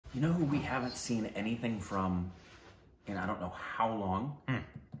You know who we haven't seen anything from in I don't know how long?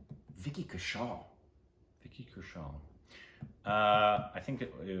 Vicky Kaushal. Vicky Kaushal. I think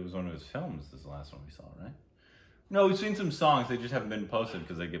it was one of his films. This is the last one we saw, right? No, we've seen some songs. They just haven't been posted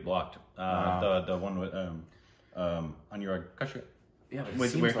because they get blocked. The one with on your Kasha. Yeah, but where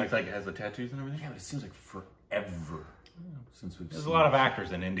he's like has the tattoos and everything. Yeah, but it seems like forever since we've. There's seen a lot it. of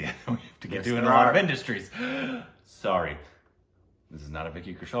actors in India that we have to get Yes, to in a there lot are. of industries. Sorry, this is not a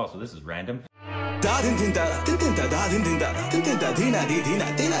Vicky Kaushal, so this is random.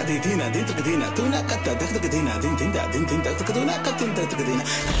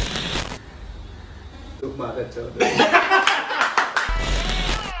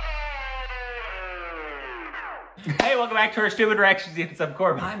 Hey, welcome back to our Stupid Reactions. I'm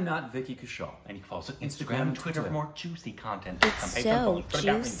Corbin. I'm not Vicky Kaushal. And you can follow us on Instagram and Twitter for more juicy content. It's so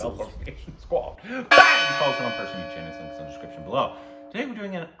juicy. Squad. Bang! Follow us on our personal YouTube channel, links in the description below. Today we're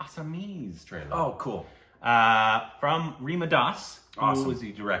doing an Assamese trailer. Oh, cool. From Rima Das, Awesome. who is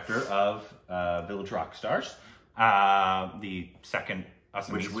the director of Village Rockstars, the second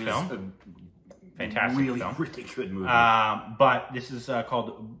Assamese Which was film. Fantastic really, film. really good movie. But this is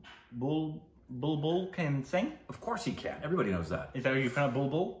called Bulbul Can Sing. Of course he can. Everybody knows that. Is that how you pronounce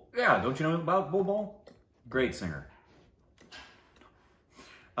Bulbul? Yeah, don't you know about Bulbul? Great singer.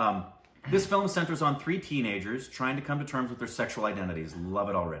 This film centers on 3 teenagers trying to come to terms with their sexual identities. Love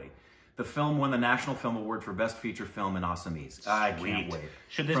it already. The film won the National Film Award for Best Feature Film in Assamese. I can't wait.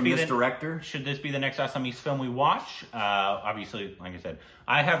 Should this From be this the director? Should this be the next Assamese film we watch? Obviously, like I said,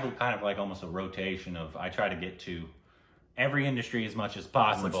 I have kind of like almost a rotation of I try to get to every industry as much as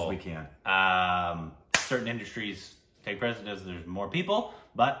possible. As much as we can. Certain industries take precedence. There's more people,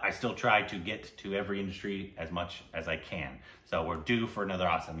 but I still try to get to every industry as much as I can. So we're due for another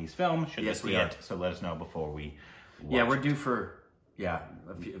Assamese film. Should Yes, this be we are. it? So let us know before we watch Yeah, we're it. due for a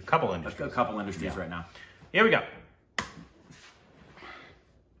couple industries. A couple industries right now. Here we go.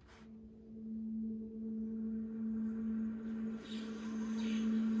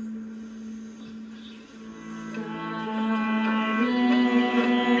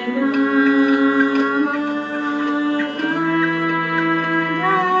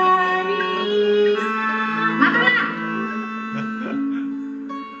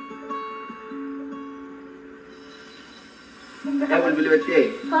 बुलबुल बच्चे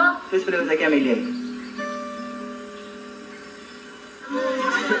तो इस film से क्या मिलेगा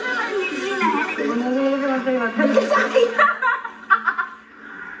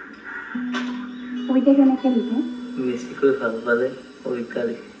Mexico vale o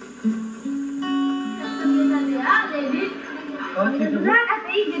Italia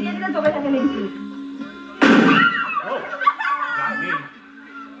Got me.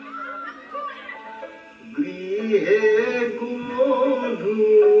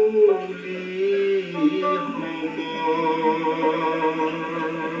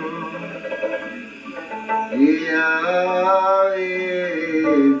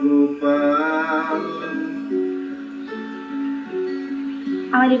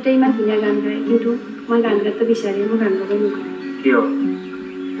 আমার এটাই মা কিনা গান গায় কিন্তু আমার গান গাইতে বিচারি আমার গান গাবে না क्यों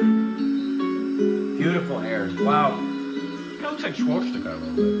Beautiful hair. Wow. It looks like Schwarzenegger a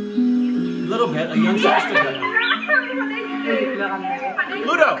little bit. A little bit. A young Schwarzenegger.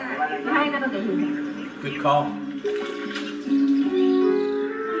 Ludo! Good call.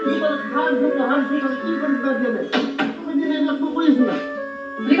 Hollywood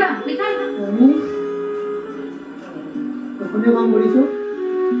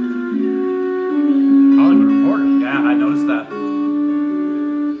Reporter. Yeah, I noticed that.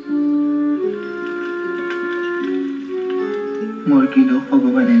 Morkido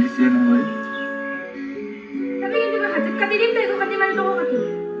pagbabalin siya ng word Sabi hindi ba katilim tayo kati man to kati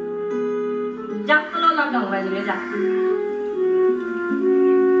Jak to lang dang ba dire jak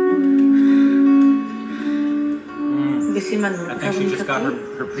Bisiman I think she just got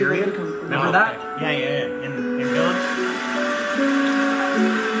her period. Remember that? Yeah, yeah. In Village.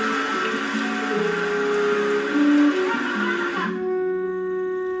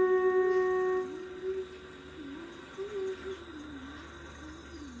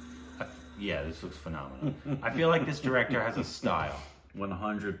 Yeah, this looks phenomenal. I feel like this director has a style.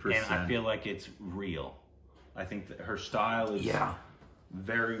 100%. And I feel like it's real. I think that her style is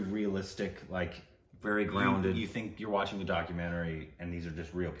very realistic, like very grounded. You think you're watching a documentary and these are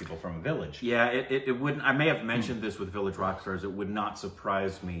just real people from a village. Yeah, it wouldn't, I may have mentioned this with Village Rockstars, it would not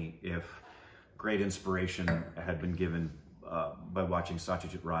surprise me if great inspiration had been given by watching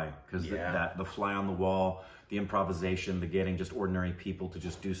Satyajit Ray, because the fly on the wall, the improvisation, the getting just ordinary people to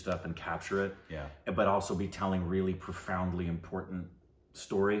just do stuff and capture it, but also be telling really profoundly important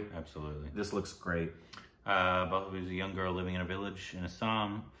story. Absolutely. This looks great. Bulbul is a young girl living in a village in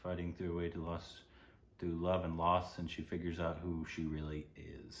Assam, fighting through a way through love and loss, and she figures out who she really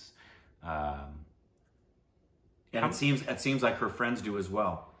is. And it seems like her friends do as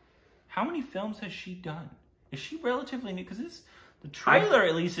well. How many films has she done? Is she relatively new? Because the trailer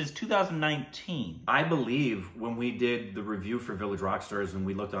at least is 2019. I believe when we did the review for Village Rockstars and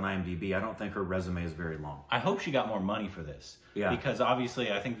we looked on IMDb, I don't think her resume is very long. I hope she got more money for this. Yeah. Because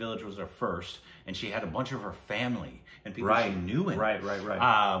obviously I think Village was her first, and she had a bunch of her family and people she knew in.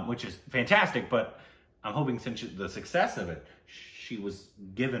 Right. Which is fantastic, but I'm hoping since the success of it, she was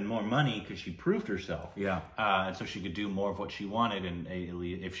given more money because she proved herself. Yeah. And so she could do more of what she wanted, and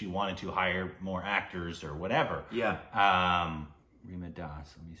if she wanted to hire more actors or whatever. Yeah. Rima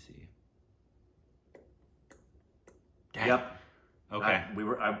Das, let me see. Dang. Yep. Okay.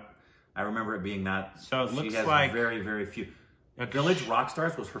 I remember it being that. So it looks she has like very, very few. Village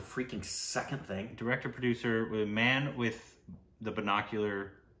Rockstars was her freaking second thing. Director, producer, with man with the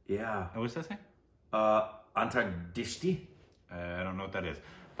binocular. Yeah. What does that say? Antardishti. I don't know what that is.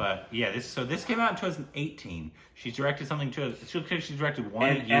 But yeah, this came out in 2018. She's directed something she's directed one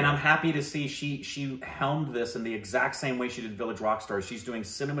a year. And I'm happy to see she helmed this in the exact same way she did Village Rockstars. She's doing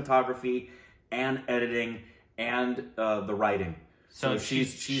cinematography and editing and the writing. So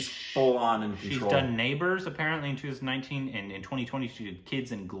she's full on in control. She's done Neighbors apparently in 2019, and in 2020 she did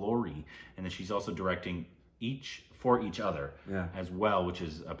Kids and Glory, and then she's also directing For Each Other as well, which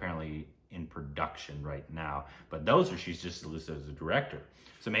is apparently in production right now. But she's just listed as a director.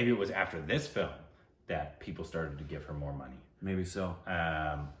 So maybe it was after this film that people started to give her more money. Maybe so.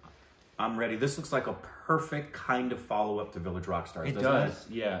 I'm ready. This looks like a perfect kind of follow-up to Village Rockstars. It does.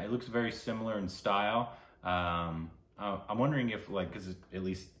 Yeah, it looks very similar in style. I'm wondering if, because at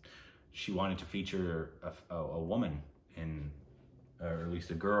least she wanted to feature a woman or at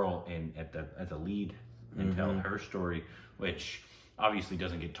least a girl at the lead and tell her story, which obviously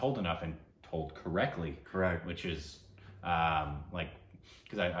doesn't get told enough and told correctly. Correct. Which is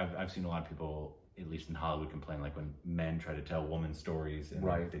because I've seen a lot of people, at least in Hollywood, complain when men try to tell women's stories and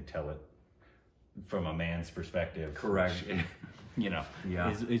they tell it from a man's perspective. Correct. Which,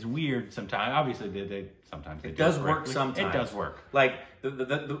 is weird sometimes. Obviously, it does work sometimes. It does work. Like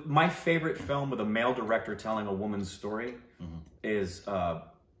my favorite film with a male director telling a woman's story is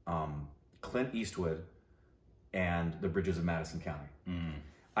Clint Eastwood and The Bridges of Madison County.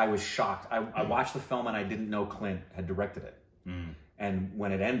 I was shocked. I watched the film and I didn't know Clint had directed it. And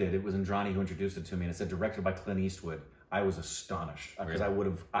when it ended, it was Andrani who introduced it to me, and it said directed by Clint Eastwood. I was astonished because I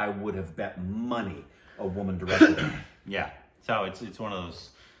would have bet money a woman directed it. Yeah. So it's one of those.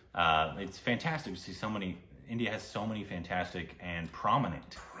 It's fantastic to see so many. India has so many fantastic and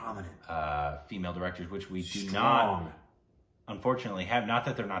prominent female directors, which we do not, unfortunately, have. Not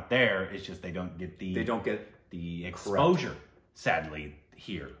that they're not there. It's just they don't get the exposure. Sadly,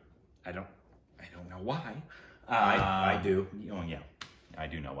 here, I don't know why. I do. Oh yeah, I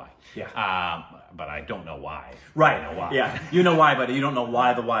do know why. Yeah. But I don't know why. Right. I know why. Yeah. You know why, but you don't know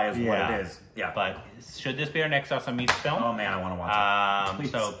why the why is what it is. Yeah. But should this be our next Assamese film? Oh man, I want to watch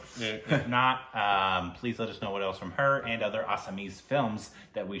it. So if not, please let us know what else from her and other Assamese films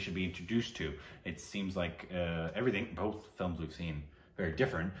that we should be introduced to. It seems like both films we've seen, very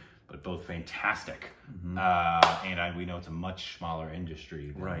different, but both fantastic. And we know it's a much smaller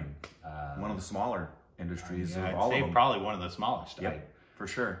industry. Than, one of the smaller industries of I'd all say of them. Probably one of the smallest. Yep, for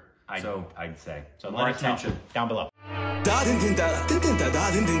sure. I'd say. So more let us know attention down below.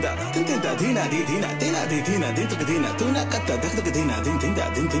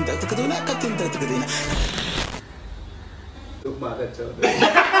 Look,